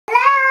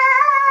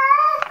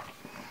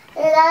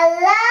La la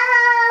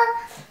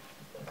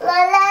la la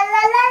la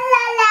la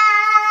la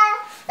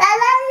la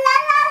la la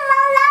la la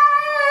la.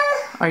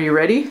 Are you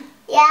ready?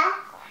 Yeah.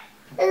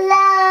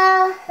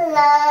 La la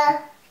la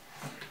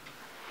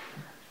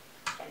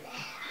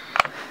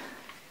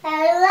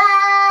la.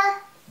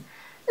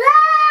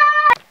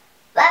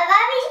 But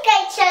mommy's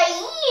going to show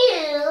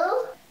you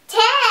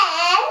 10.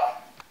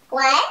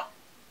 1,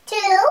 2,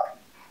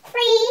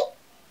 3,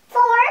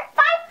 4,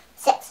 5,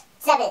 6,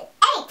 7,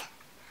 8.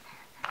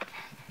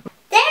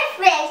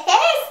 Different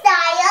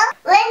hairstyle,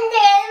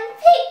 Braided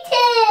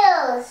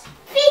Pigtails,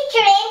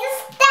 featuring the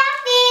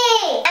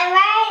Snappee. I'm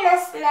wearing the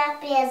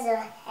Snappee as a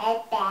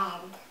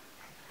headband.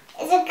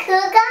 Is it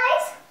cool,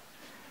 guys?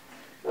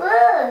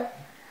 Woo!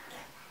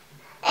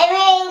 I'm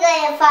even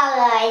going to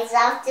follow eyes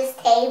off this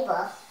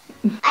table.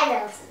 I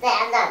don't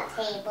stand on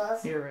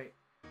tables. You're right.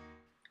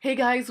 Hey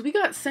guys, we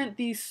got sent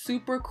these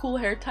super cool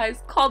hair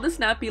ties called the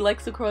Snappee, like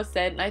Sakura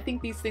said, and I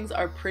think these things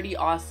are pretty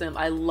awesome.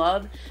 I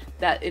love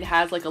that it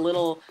has like a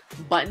little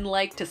button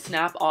like to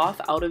snap off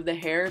out of the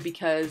hair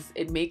because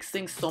it makes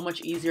things so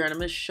much easier, and I'm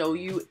going to show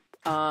you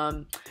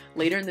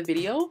later in the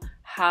video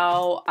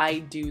how I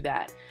do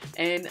that.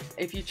 And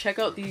if you check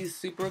out these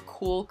super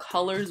cool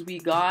colors we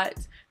got,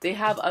 they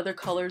have other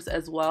colors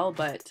as well,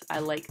 but I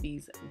like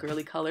these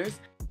girly colors.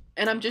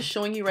 And I'm just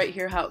showing you right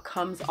here how it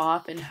comes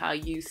off and how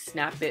you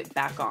snap it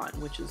back on,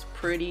 which is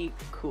pretty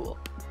cool.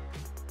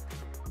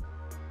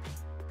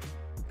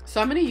 So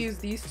I'm going to use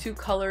these two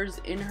colors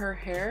in her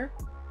hair.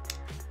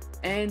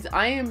 And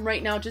I am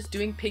right now just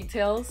doing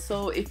pigtails.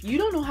 So if you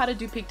don't know how to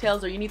do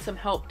pigtails or you need some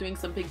help doing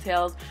some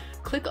pigtails,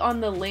 click on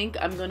the link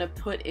I'm going to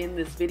put in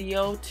this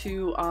video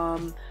to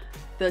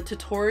the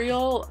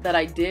tutorial that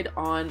I did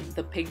on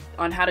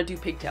how to do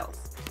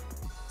pigtails.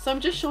 So I'm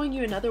just showing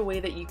you another way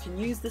that you can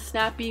use the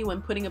Snappee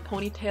when putting a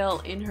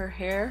ponytail in her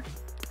hair.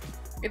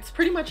 It's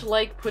pretty much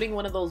like putting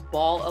one of those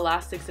ball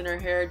elastics in her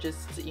hair,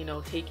 just, you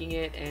know, taking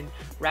it and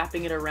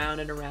wrapping it around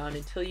and around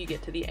until you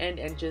get to the end,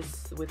 and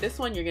just with this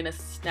one you're gonna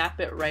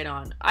snap it right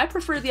on. I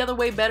prefer the other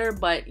way better,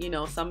 but you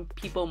know, some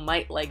people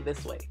might like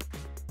this way.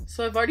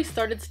 So I've already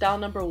started style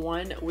number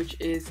 1, which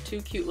is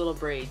 2 cute little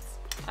braids.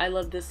 I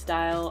love this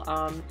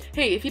style.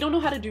 Hey, if you don't know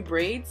how to do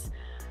braids,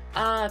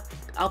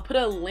 I'll put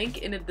a link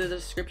in the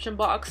description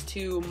box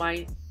to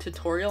my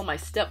tutorial, my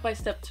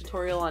step-by-step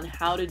tutorial on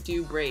how to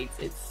do braids.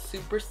 It's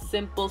super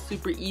simple,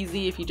 super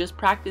easy. If you just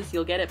practice,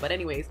 you'll get it. But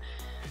anyways,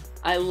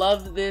 I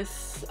love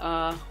this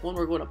when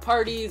we're going to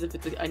parties. If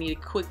I need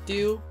a quick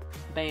do,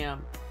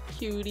 bam,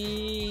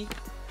 cutie.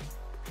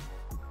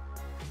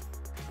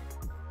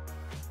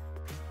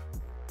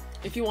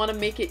 If you want to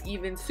make it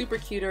even super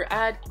cuter,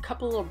 add a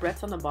couple little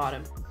barrettes on the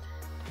bottom.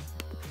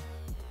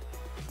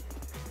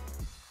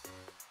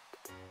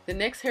 The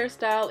next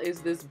hairstyle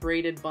is this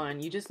braided bun.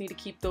 You just need to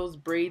keep those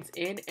braids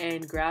in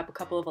and grab a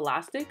couple of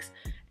elastics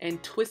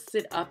and twist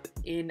it up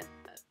in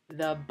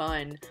the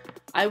bun.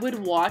 I would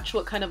watch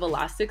what kind of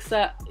elastics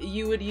that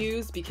you would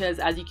use, because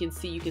as you can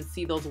see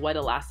those white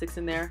elastics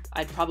in there.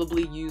 I'd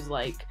probably use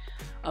like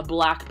a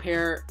black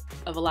pair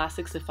of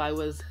elastics if I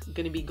was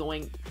gonna be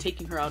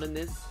taking her out in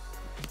this.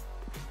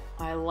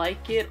 I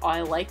like it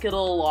a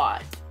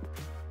lot.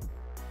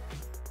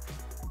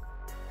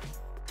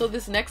 So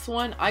this next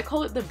one, I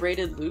call it the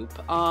braided loop.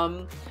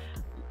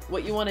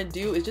 What you want to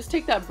do is just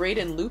take that braid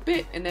and loop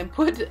it, and then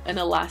put an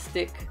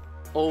elastic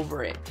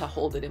over it to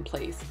hold it in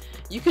place.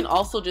 You can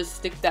also just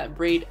stick that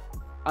braid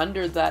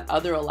under that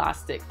other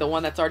elastic, the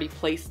one that's already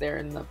placed there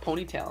in the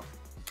ponytail,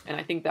 and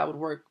I think that would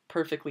work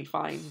perfectly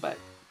fine. But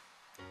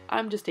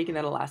I'm just taking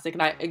that elastic,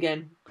 and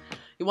again,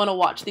 you want to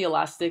watch the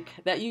elastic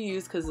that you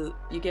use, because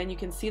again, you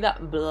can see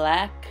that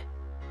black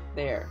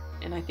there,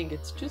 and I think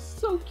it's just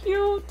so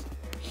cute.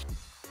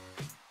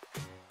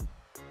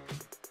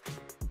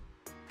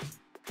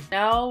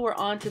 Now we're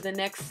on to the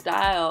next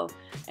style,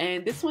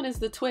 and this one is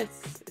the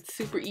twist. It's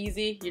super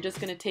easy. You're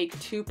just gonna take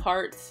 2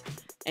 parts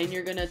and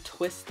you're gonna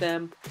twist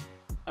them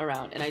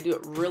around, and I do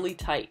it really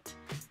tight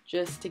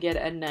just to get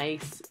a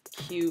nice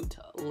cute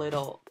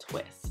little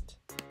twist.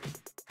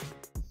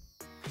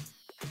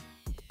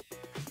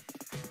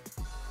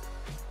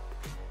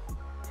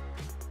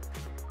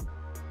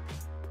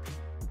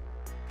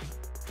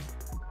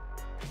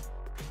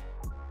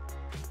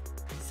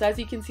 So as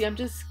you can see, I'm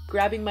just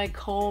grabbing my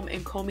comb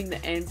and combing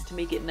the ends to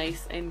make it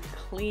nice and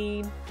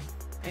clean.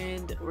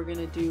 And we're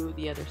gonna do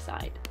the other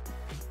side.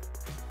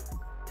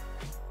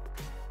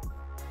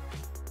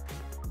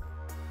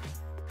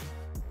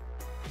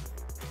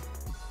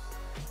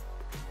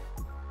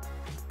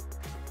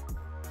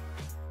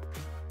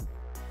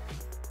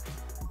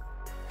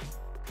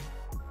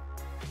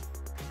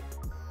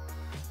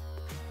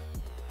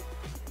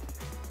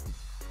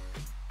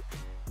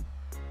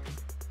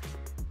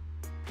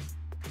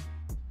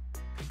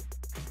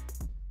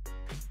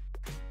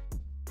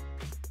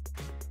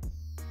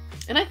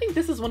 And I think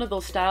this is one of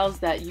those styles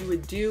that you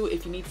would do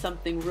if you need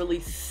something really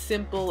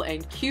simple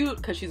and cute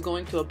because she's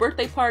going to a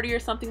birthday party or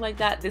something like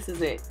that. This is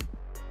it.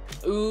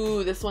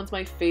 Ooh, this one's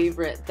my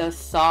favorite, the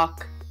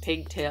sock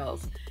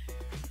pigtails.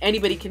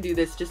 Anybody can do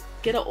this. Just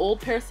get an old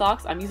pair of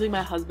socks. I'm using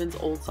my husband's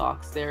old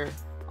socks. They're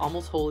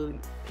almost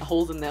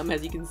holes in them,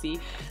 as you can see.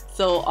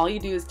 So all you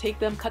do is take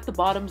them, cut the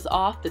bottoms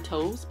off, the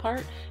toes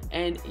part,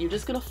 and you're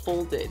just gonna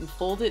fold it and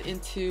fold it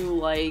into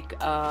like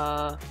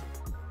I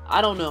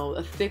don't know,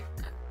 a thick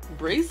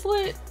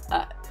bracelet.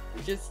 I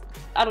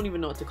don't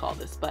even know what to call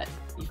this, but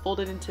you fold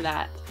it into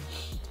that.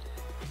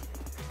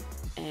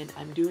 And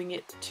I'm doing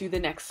it to the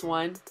next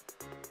one.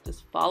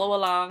 Just follow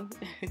along.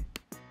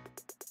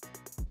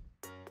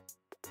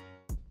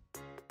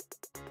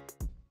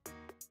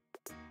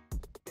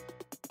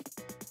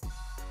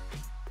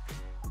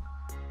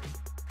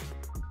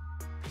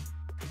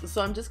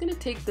 So I'm just gonna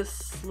take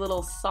this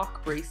little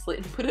sock bracelet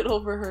and put it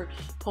over her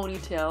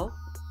ponytail,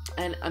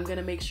 and I'm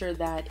gonna make sure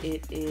that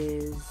it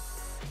is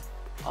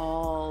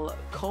all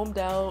combed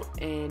out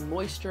and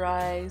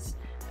moisturized,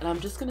 and I'm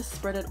just gonna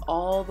spread it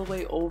all the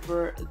way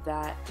over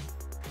that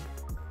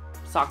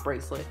sock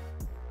bracelet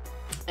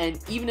and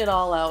even it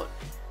all out.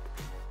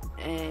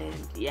 And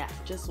yeah,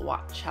 just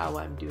watch how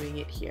I'm doing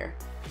it here.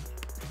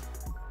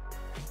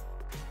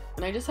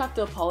 And I just have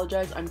to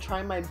apologize, I'm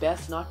trying my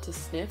best not to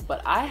sniff,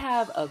 but I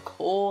have a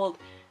cold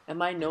and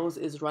my nose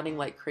is running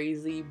like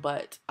crazy,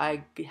 but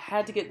I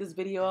had to get this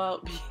video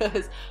out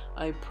because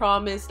I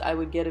promised I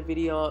would get a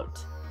video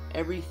out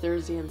every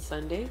Thursday and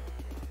Sunday,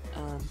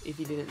 if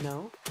you didn't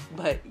know.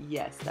 But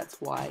yes, that's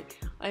why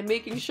I'm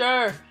making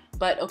sure.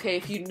 But okay,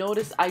 if you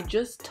notice, I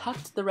just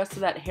tucked the rest of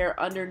that hair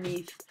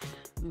underneath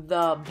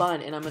the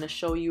bun, and I'm going to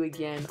show you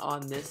again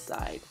on this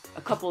side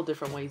a couple of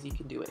different ways you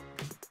can do it.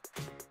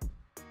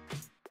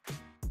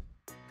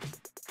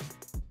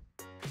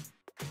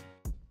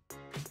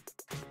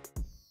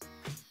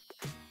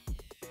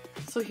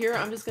 So here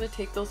I'm just going to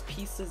take those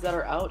pieces that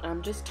are out and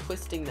I'm just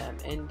twisting them,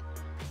 and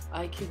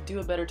I could do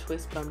a better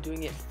twist, but I'm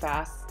doing it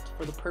fast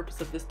for the purpose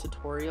of this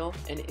tutorial,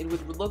 and it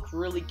would look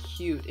really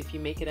cute if you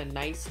make it a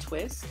nice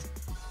twist.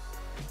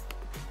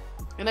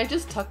 And I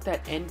just tucked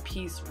that end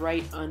piece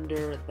right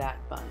under that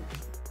bun.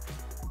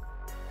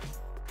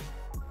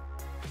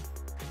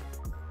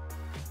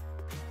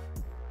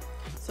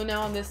 So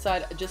now on this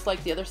side, just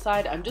like the other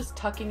side, I'm just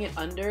tucking it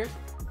under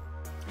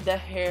the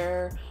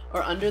hair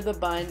or under the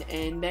bun,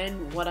 and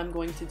then what I'm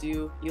going to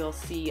do, you'll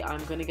see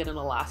I'm going to get an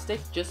elastic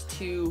just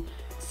to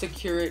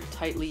secure it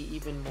tightly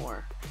even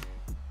more.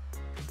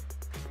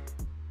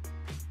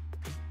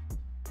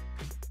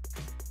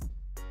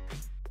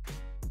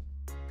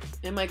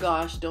 And my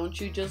gosh, don't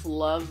you just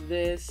love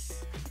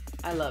this?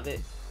 I love it.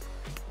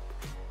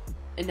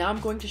 And now I'm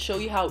going to show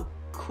you how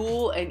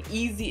cool and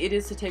easy it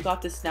is to take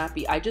off the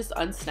Snappee. I just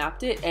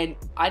unsnapped it and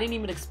I didn't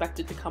even expect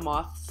it to come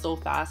off so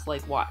fast.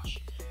 Like, watch.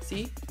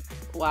 See?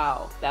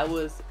 Wow, that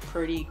was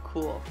pretty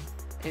cool.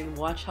 And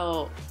watch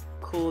how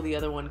cool the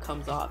other one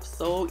comes off.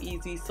 So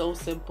easy, so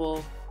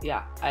simple.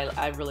 Yeah,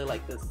 I really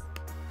like this.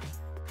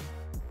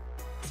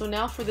 So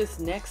now for this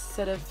next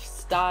set of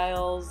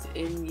styles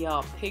in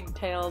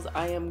pigtails,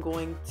 I am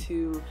going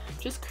to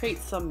just create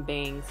some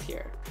bangs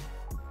here.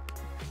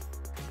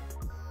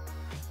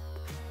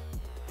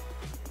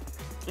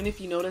 And if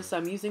you notice,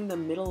 I'm using the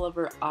middle of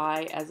her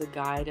eye as a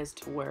guide as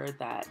to where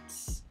that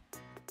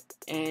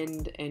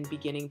end and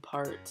beginning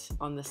part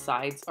on the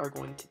sides are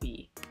going to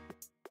be.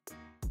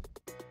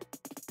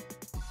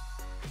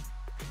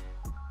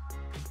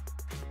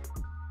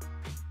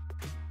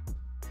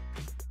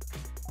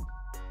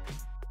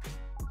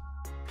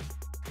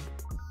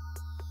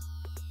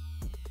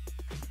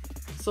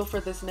 So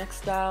for this next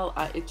style,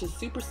 it's just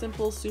super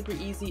simple, super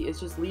easy. It's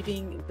just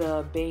leaving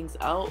the bangs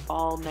out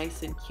all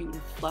nice and cute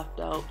and fluffed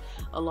out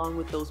along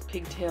with those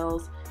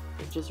pigtails.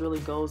 It just really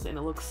goes and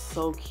it looks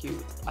so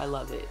cute. I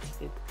love it.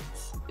 It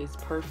is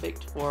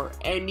perfect for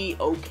any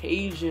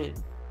occasion.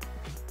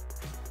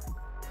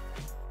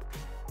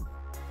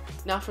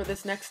 Now for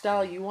this next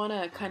style, you want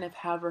to kind of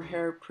have her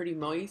hair pretty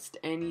moist,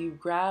 and you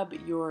grab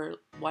your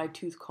wide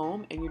tooth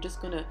comb and you're just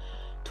going to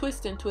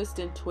twist and twist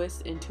and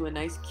twist into a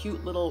nice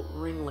cute little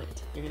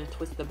ringlet. You're going to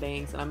twist the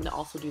bangs, and I'm going to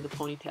also do the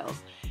ponytails.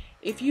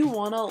 If you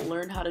want to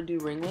learn how to do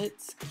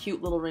ringlets,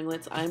 cute little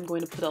ringlets, I'm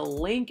going to put a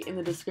link in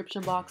the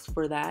description box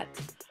for that.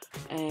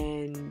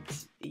 And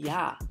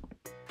yeah,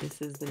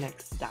 this is the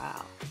next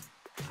style.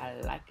 I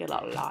like it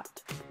a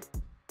lot.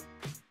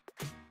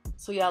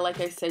 So yeah, like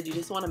I said, you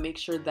just want to make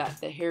sure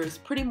that the hair is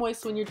pretty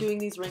moist when you're doing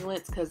these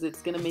ringlets, because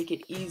it's going to make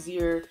it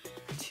easier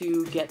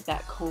to get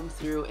that comb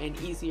through and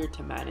easier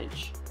to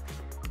manage.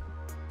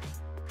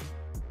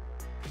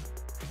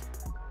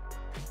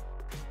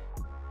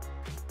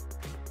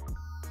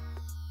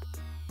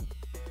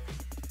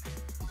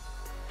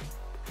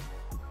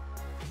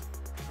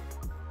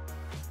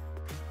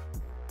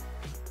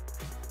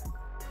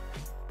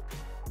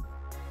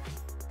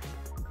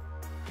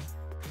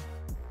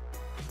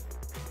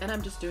 And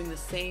I'm just doing the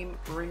same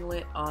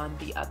ringlet on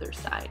the other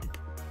side.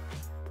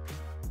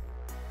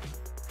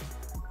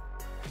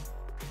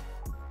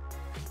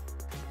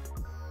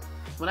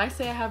 When I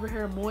say I have her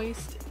hair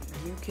moist,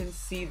 you can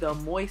see the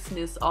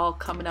moistness all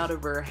coming out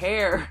of her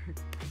hair.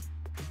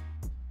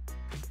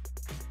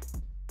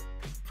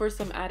 for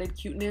some added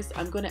cuteness,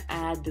 I'm gonna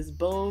add this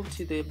bow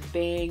to the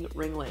bang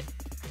ringlet.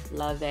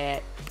 Love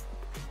it.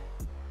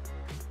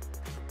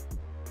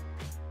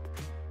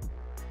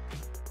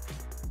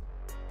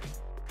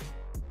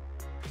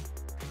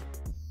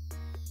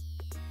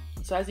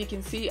 So as you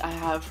can see, I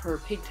have her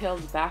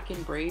pigtails back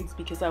in braids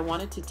because I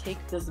wanted to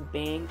take this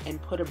bang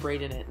and put a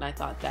braid in it, and I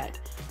thought that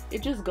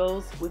it just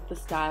goes with the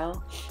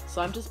style.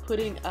 So I'm just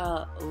putting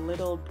a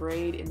little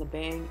braid in the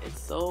bang.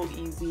 It's so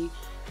easy.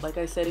 Like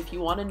I said, if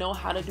you want to know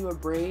how to do a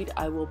braid,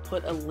 I will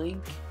put a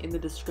link in the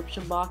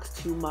description box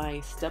to my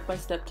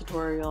step-by-step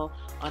tutorial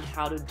on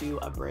how to do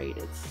a braid.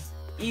 It's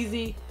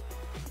easy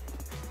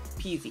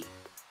peasy.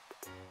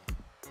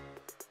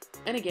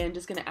 And again,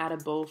 just gonna add a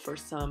bow for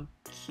some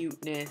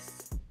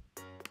cuteness.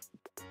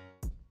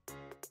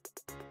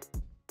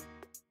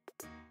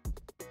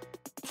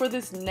 For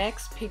this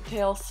next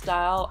pigtail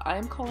style,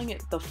 I'm calling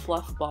it the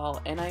Fluff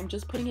Ball, and I'm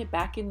just putting it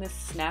back in this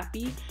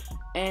Snappee.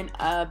 And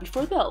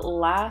before the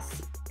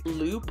last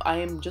loop, I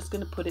am just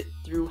gonna put it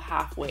through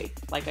halfway,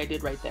 like I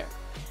did right there.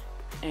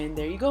 And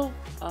there you go,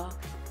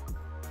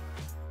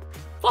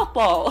 Fluff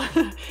Ball.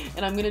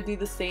 And I'm gonna do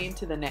the same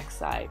to the next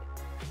side.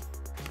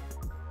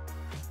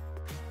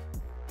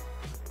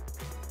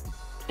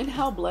 And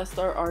how blessed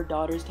are our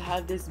daughters to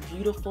have this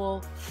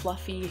beautiful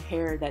fluffy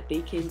hair that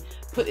they can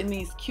put in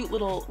these cute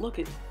little, look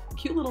at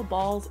cute little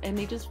balls, and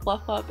they just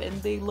fluff up and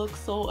they look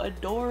so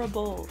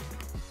adorable.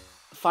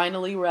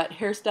 Finally, we're at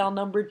hairstyle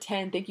number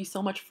 10. Thank you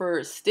so much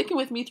for sticking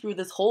with me through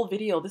this whole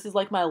video. This is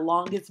like my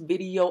longest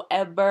video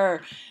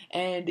ever.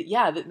 And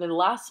yeah, the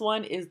last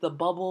one is the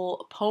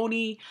bubble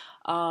pony.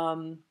 So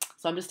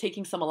I'm just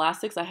taking some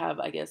elastics. I have,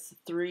 I guess,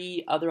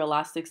 3 other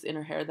elastics in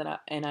her hair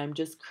and I'm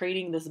just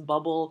creating this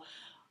bubble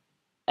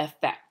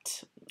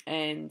effect.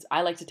 And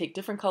I like to take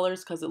different colors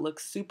because it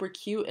looks super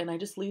cute, and I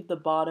just leave the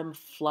bottom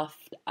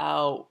fluffed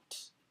out.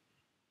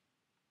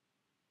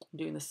 I'm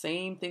doing the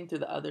same thing through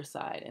the other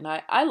side, and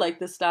I like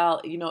this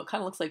style. You know, it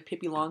kind of looks like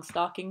Pippi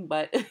Longstocking,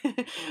 but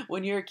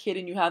when you're a kid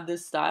and you have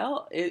this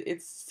style,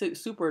 it's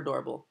super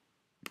adorable.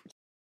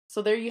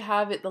 So there you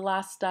have it, the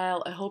last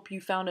style. I hope you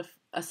found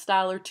a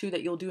style or two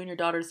that you'll do in your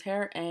daughter's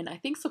hair, and I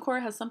think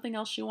Sakura has something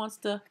else she wants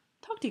to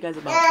talk to you guys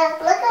about.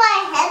 Look at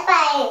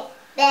my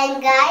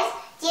headband, guys.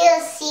 Do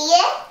you see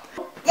it?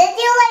 Did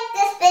you like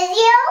this video?